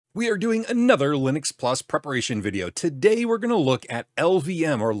We are doing another Linux Plus preparation video. Today we're going to look at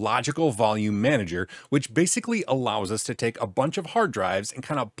LVM, or Logical Volume Manager, which basically allows us to take a bunch of hard drives and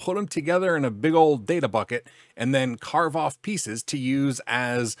kind of put them together in a big old data bucket and then carve off pieces to use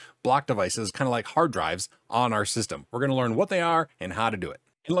as block devices, kind of like hard drives on our system. We're going to learn what they are and how to do it.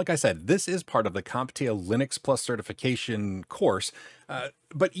 And like I said, this is part of the CompTIA Linux Plus certification course.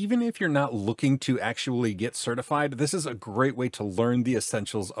 But even if you're not looking to actually get certified, this is a great way to learn the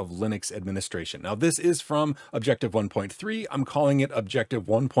essentials of Linux administration. Now, this is from Objective 1.3. I'm calling it Objective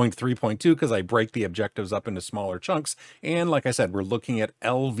 1.3.2 because I break the objectives up into smaller chunks. And like I said, we're looking at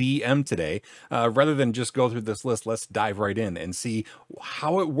LVM today. Rather than just go through this list, let's dive right in and see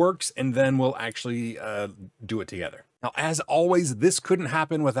how it works, and then we'll actually do it together. Now, as always, this couldn't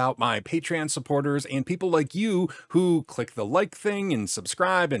happen without my Patreon supporters and people like you who click the like thing and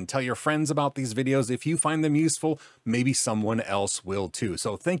subscribe and tell your friends about these videos. If you find them useful, maybe someone else will too.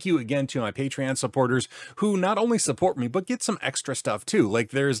 So thank you again to my Patreon supporters who not only support me, but get some extra stuff too.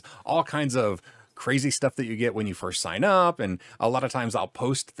 Like there's all kinds of crazy stuff that you get when you first sign up. And a lot of times I'll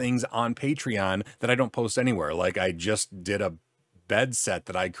post things on Patreon that I don't post anywhere. Like I just did a bed set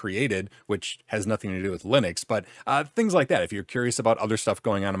that I created, which has nothing to do with Linux, but things like that. If you're curious about other stuff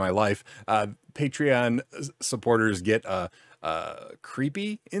going on in my life, Patreon supporters get a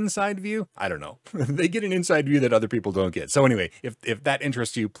creepy inside view. I don't know. They get an inside view that other people don't get. So anyway, if that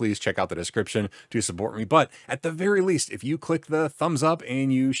interests you, please check out the description to support me. But at the very least, if you click the thumbs up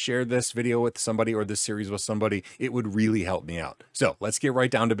and you share this video with somebody or this series with somebody, it would really help me out. So let's get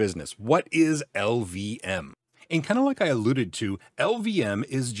right down to business. What is LVM? And kind of like I alluded to, LVM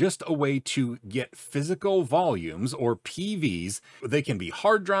is just a way to get physical volumes, or PVs. They can be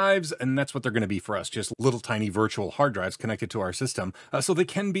hard drives, and that's what they're going to be for us, just little tiny virtual hard drives connected to our system. So they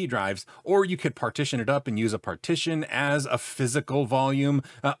can be drives, or you could partition it up and use a partition as a physical volume,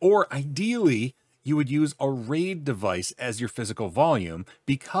 or ideally, you would use a RAID device as your physical volume,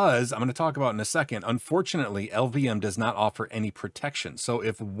 because I'm going to talk about in a second, unfortunately, LVM does not offer any protection. So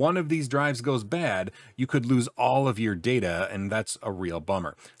if one of these drives goes bad, you could lose all of your data, and that's a real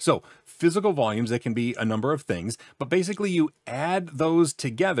bummer. So physical volumes, they can be a number of things, but basically you add those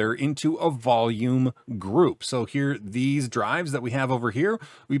together into a volume group. So here, these drives that we have over here,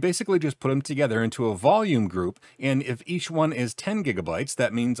 we basically just put them together into a volume group. And if each one is 10 gigabytes,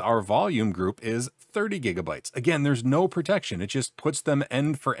 that means our volume group is 30 gigabytes. Again, there's no protection. It just puts them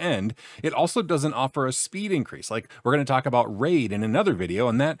end for end. It also doesn't offer a speed increase. Like we're going to talk about RAID in another video,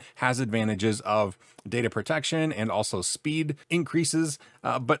 and that has advantages of data protection and also speed increases.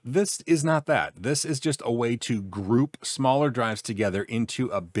 But this is not that. This is just a way to group smaller drives together into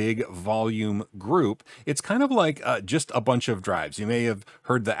a big volume group. It's kind of like just a bunch of drives. You may have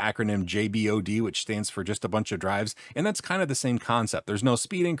heard the acronym JBOD, which stands for just a bunch of drives. And that's kind of the same concept. There's no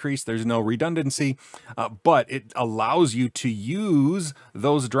speed increase. There's no redundancy, but it allows you to use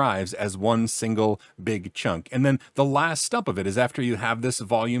those drives as one single big chunk. And then the last step of it is, after you have this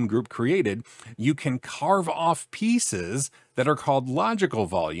volume group created, you can carve off pieces that are called logical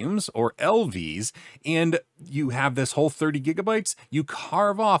volumes, or LVs, and you have this whole 30 gigabytes, you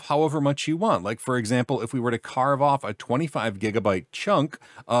carve off however much you want. Like for example, if we were to carve off a 25 gigabyte chunk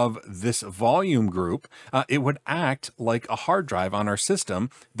of this volume group, it would act like a hard drive on our system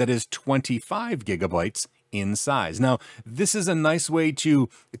that is 25 gigabytes in size. Now, this is a nice way to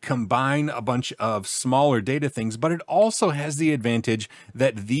combine a bunch of smaller data things, but it also has the advantage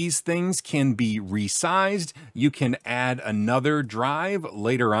that these things can be resized. You can add another drive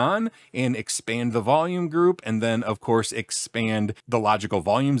later on and expand the volume group, and then of course expand the logical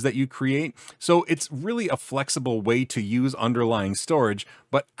volumes that you create. So it's really a flexible way to use underlying storage,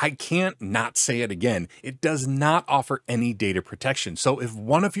 but I can't not say it again. It does not offer any data protection. So if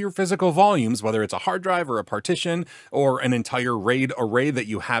one of your physical volumes, whether it's a hard drive or a partition or an entire RAID array that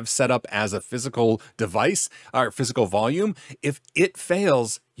you have set up as a physical device or physical volume, if it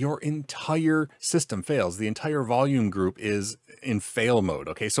fails, your entire system fails. The entire volume group is in fail mode.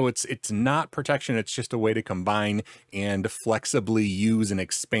 Okay, so it's not protection. It's just a way to combine and flexibly use and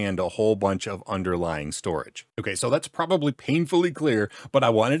expand a whole bunch of underlying storage. Okay, so that's probably painfully clear, but I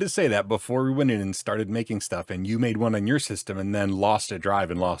wanted to say that before we went in and started making stuff and you made one on your system and then lost a drive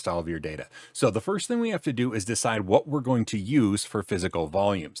and lost all of your data. So the first thing we have to do is decide what we're going to use for physical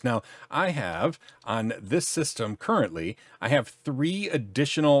volumes. Now, I have on this system currently, I have 3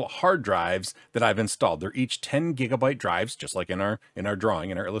 additional additional hard drives that I've installed. They're each 10 gigabyte drives, just like in our drawing,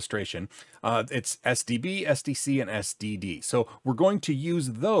 in our illustration. It's SDB, SDC, and SDD. So we're going to use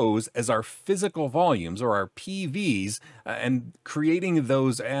those as our physical volumes, or our PVs, and creating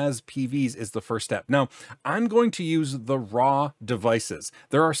those as PVs is the first step. Now, I'm going to use the raw devices.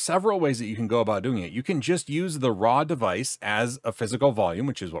 There are several ways that you can go about doing it. You can just use the raw device as a physical volume,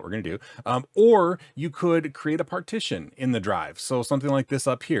 which is what we're going to do, or you could create a partition in the drive. So something like this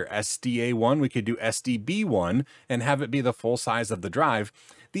up here, SDA1, we could do SDB1 and have it be the full size of the drive.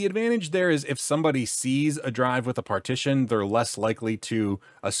 The advantage there is if somebody sees a drive with a partition, they're less likely to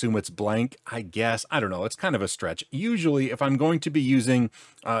assume it's blank, I guess. I don't know. It's kind of a stretch. Usually, if I'm going to be using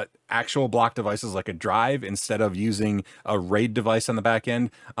actual block devices like a drive instead of using a RAID device on the back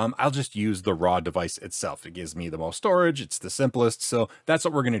end, I'll just use the raw device itself. It gives me the most storage. It's the simplest. So that's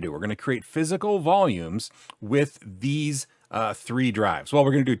what we're going to do. We're going to create physical volumes with these 3 drives. Well,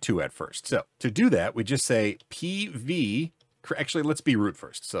 we're going to do 2 at first. So to do that, we just say PV. Actually, let's be root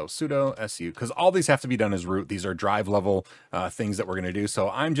first. So sudo su, because all these have to be done as root. These are drive level things that we're going to do. So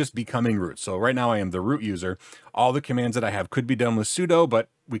I'm just becoming root. So right now I am the root user. All the commands that I have could be done with sudo, but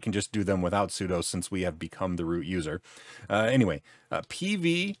we can just do them without sudo since we have become the root user. Anyway,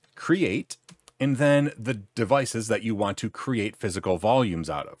 pv create, and then the devices that you want to create physical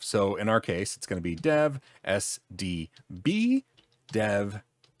volumes out of. So in our case, it's going to be dev sdb, dev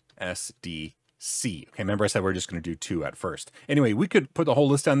sd C. Okay, remember I said we're just going to do 2 at first. Anyway, we could put the whole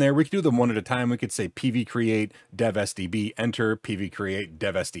list down there. We could do them one at a time. We could say pv create dev sdb enter, pv create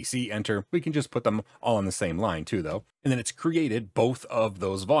dev sdc enter. We can just put them all on the same line too, though. And then it's created both of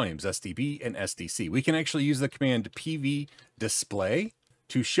those volumes, sdb and sdc. We can actually use the command pv display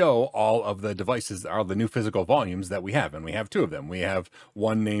to show all of the devices, all the new physical volumes that we have. And we have 2 of them. We have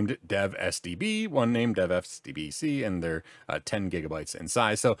one named dev SDB, one named dev SDBC, and they're 10 gigabytes in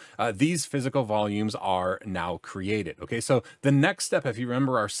size. So these physical volumes are now created. Okay, so the next step, if you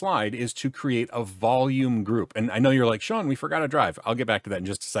remember our slide, is to create a volume group. And I know you're like, Sean, we forgot a drive. I'll get back to that in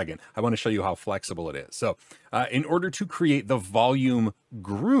just a second. I want to show you how flexible it is. So in order to create the volume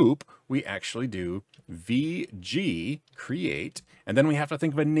group, we actually do vg create, and then we have to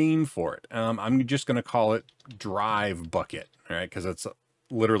think of a name for it. I'm just going to call it drive bucket, all right? Because it's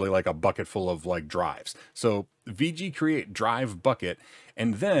literally like a bucket full of like drives. So vg create drive bucket,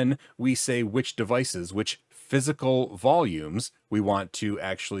 and then we say which devices, which physical volumes we want to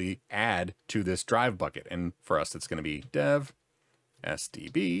actually add to this drive bucket. And for us, it's going to be dev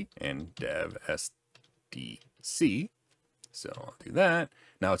sdb and dev sdc. So I'll do that.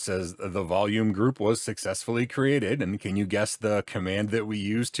 Now it says the volume group was successfully created. And can you guess the command that we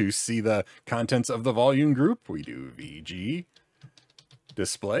use to see the contents of the volume group? We do vg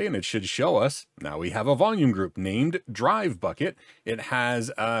display, and it should show us now we have a volume group named drive bucket. It has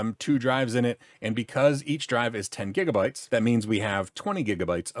 2 drives in it. And because each drive is 10 gigabytes, that means we have 20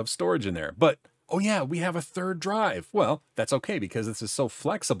 gigabytes of storage in there. But oh yeah, we have a 3rd drive. Well, that's okay because this is so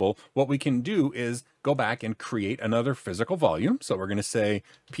flexible. What we can do is go back and create another physical volume. So we're going to say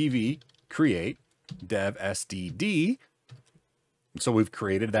pv create dev sdd. So we've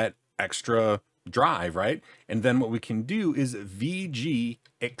created that extra drive, right? And then what we can do is vg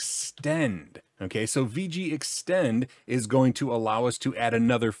extend. Okay, so vg extend is going to allow us to add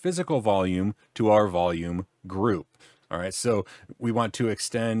another physical volume to our volume group. All right, so we want to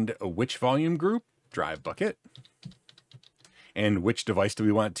extend which volume group? Drive bucket. And which device do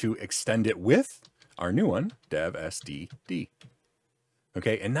we want to extend it with? Our new one, dev sdd.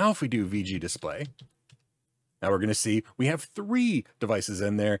 Okay, and now if we do vg display, now we're going to see we have 3 devices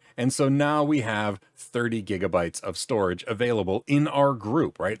in there. And so now we have 30 gigabytes of storage available in our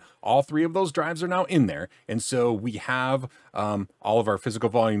group, right? All 3 of those drives are now in there. And so we have all of our physical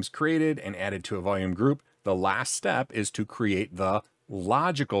volumes created and added to a volume group. The last step is to create the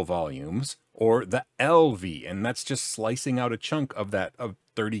logical volumes, or the LV, and that's just slicing out a chunk of that of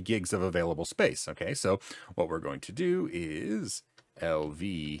 30 gigs of available space. Okay, so what we're going to do is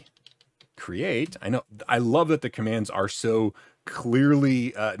LV create. I love that the commands are so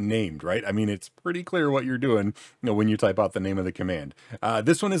clearly named, right? I mean, it's pretty clear what you're doing, when you type out the name of the command.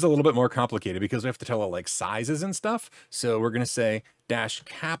 This one is a little bit more complicated because we have to tell it like sizes and stuff. So we're going to say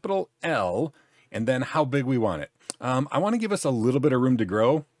 -L, and then how big we want it. I want to give us a little bit of room to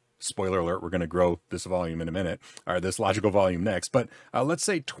grow. Spoiler alert, we're going to grow this volume in a minute, or this logical volume next, but let's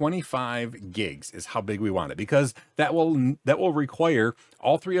say 25 gigs is how big we want it, because that will require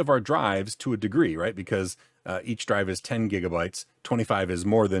all 3 of our drives to a degree, right? Because each drive is 10 gigabytes, 25 is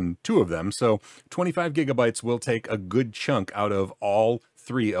more than 2 of them, so 25 gigabytes will take a good chunk out of all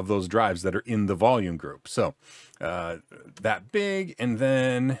 3 of those drives that are in the volume group. So that big, and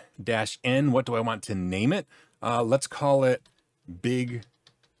then dash N, what do I want to name it? Let's call it big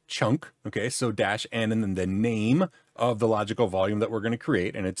chunk. Okay, so dash N and then the name of the logical volume that we're going to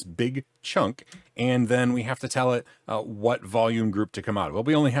create, and it's big chunk. And then we have to tell it what volume group to come out of. Well,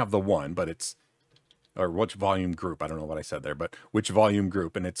 we only have the one, but it's, or which volume group, I don't know what I said there, but which volume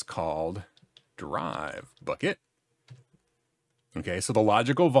group, and it's called drive bucket. Okay, so the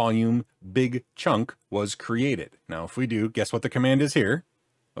logical volume big chunk was created. Now, if we do, guess what the command is here?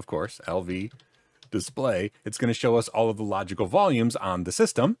 Of course, LV display. It's going to show us all of the logical volumes on the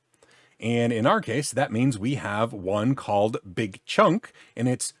system. And in our case, that means we have one called big chunk, and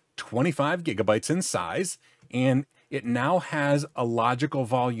it's 25 gigabytes in size. And it now has a logical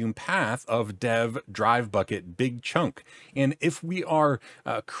volume path of dev drive bucket big chunk. And if we are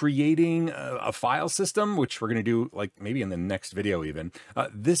creating a file system, which we're going to do like maybe in the next video even,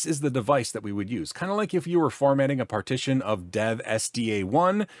 this is the device that we would use. Kind of like if you were formatting a partition of dev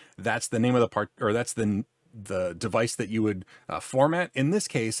SDA1, that's the name of the part, or that's the device that you would format. In this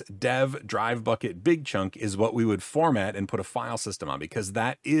case, dev drive bucket big chunk is what we would format and put a file system on, because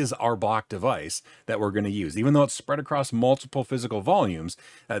that is our block device that we're going to use. Even though it's spread across multiple physical volumes,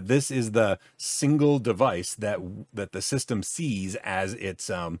 this is the single device that the system sees as its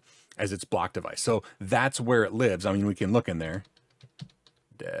block device. So that's where it lives. I mean, we can look in there,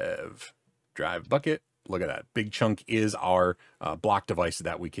 dev drive bucket. Look at that. Big chunk is our block device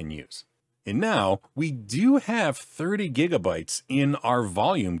that we can use. And now we do have 30 gigabytes in our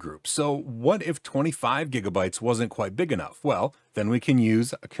volume group. So what if 25 gigabytes wasn't quite big enough? Well, then we can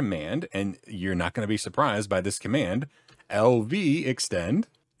use a command, and you're not going to be surprised by this command, LV extend,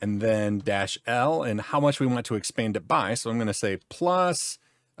 and then dash L, and how much we want to expand it by. So I'm going to say plus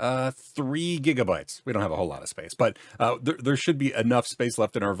 3 gigabytes. We don't have a whole lot of space, but there should be enough space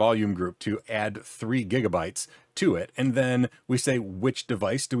left in our volume group to add 3 gigabytes to it. And then we say, which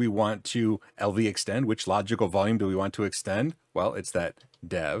device do we want to LV extend? Which logical volume do we want to extend? Well, it's that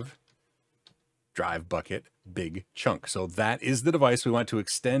dev drive bucket big chunk. So that is the device we want to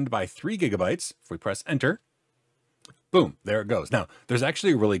extend by 3 gigabytes. If we press enter, boom, there it goes. Now, there's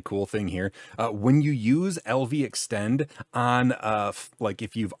actually a really cool thing here. When you use LV extend on, like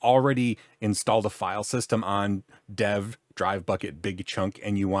if you've already installed a file system on dev drive bucket big chunk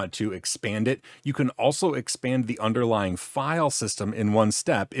and you want to expand it, you can also expand the underlying file system in one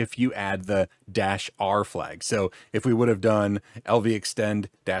step if you add the -R flag. So if we would have done LV extend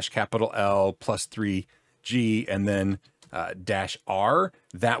 -L plus 3G and then -R,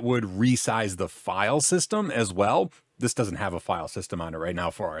 that would resize the file system as well. This doesn't have a file system on it right now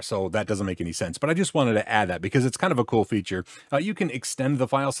for us, so that doesn't make any sense. But I just wanted to add that because it's kind of a cool feature. You can extend the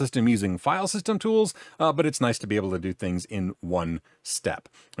file system using file system tools, but it's nice to be able to do things in one step.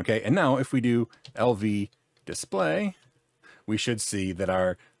 Okay, and now if we do LV display, we should see that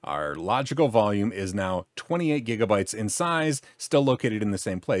our logical volume is now 28 gigabytes in size, still located in the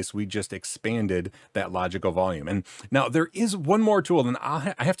same place. We just expanded that logical volume. And now there is one more tool, and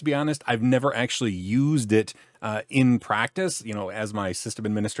I have to be honest, I've never actually used it in practice, you know, as my system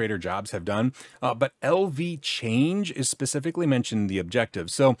administrator jobs have done, but LV change is specifically mentioned in the objective.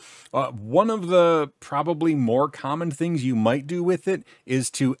 So one of the probably more common things you might do with it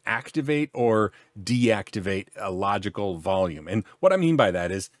is to activate or deactivate a logical volume. And what I mean by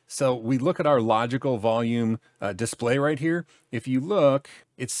that is, so we look at our logical volume display right here. If you look,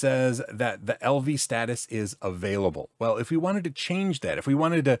 it says that the LV status is available. Well, if we wanted to change that, if we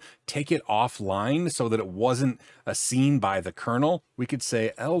wanted to take it offline so that it wasn't seen by the kernel, we could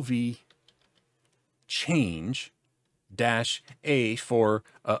say LV change -A for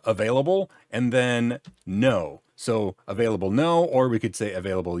available, and then no. So available no, or we could say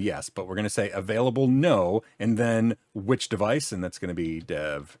available yes, but we're going to say available no, and then which device, and that's going to be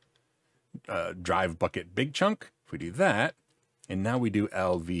dev drive bucket big chunk. If we do that, and now we do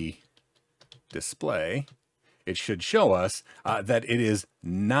LV display, it should show us that it is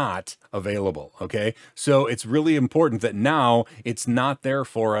not available. Okay, so it's really important that now it's not there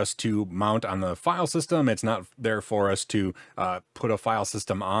for us to mount on the file system. It's not there for us to put a file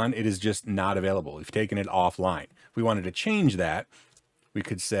system on. It is just not available. We've taken it offline. If we wanted to change that, we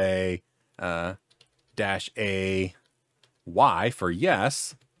could say -A Y for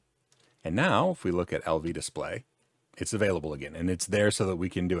yes. And now if we look at LV display, it's available again, and it's there so that we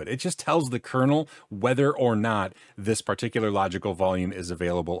can do it. It just tells the kernel whether or not this particular logical volume is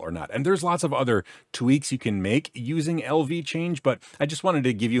available or not. And there's lots of other tweaks you can make using LV change, but I just wanted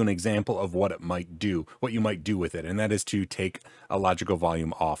to give you an example of what it might do, what you might do with it, and that is to take a logical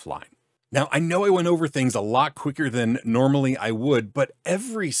volume offline. Now, I know I went over things a lot quicker than normally I would, but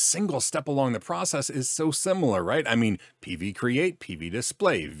every single step along the process is so similar, right? I mean, PV create, PV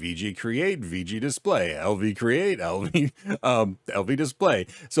display, VG create, VG display, LV create, LV display.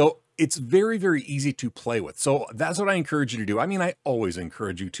 So it's very, very easy to play with. So that's what I encourage you to do. I mean, I always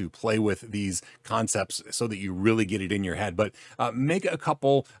encourage you to play with these concepts so that you really get it in your head, but make a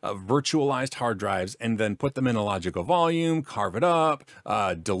couple virtualized hard drives and then put them in a logical volume, carve it up,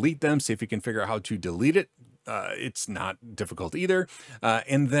 delete them, see if you can figure out how to delete it. It's not difficult either.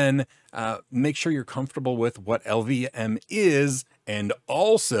 And then make sure you're comfortable with what LVM is, and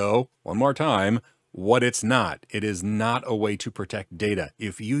also, one more time, what it's not. It is not a way to protect data.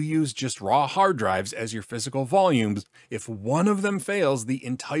 If you use just raw hard drives as your physical volumes, if one of them fails, the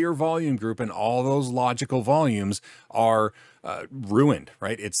entire volume group and all those logical volumes are ruined,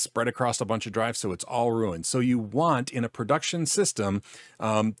 right? It's spread across a bunch of drives, so it's all ruined. So you want, in a production system,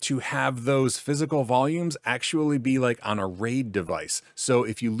 to have those physical volumes actually be like on a RAID device. So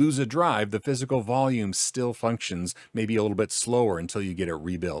if you lose a drive, the physical volume still functions, maybe a little bit slower until you get it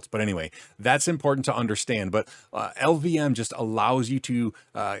rebuilt. But anyway, that's important to understand. But LVM just allows you to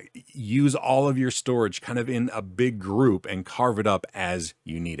use all of your storage kind of in a big group and carve it up as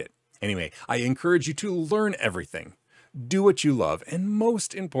you need it. Anyway, I encourage you to learn everything, do what you love, and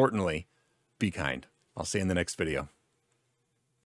most importantly, be kind. I'll see you in the next video.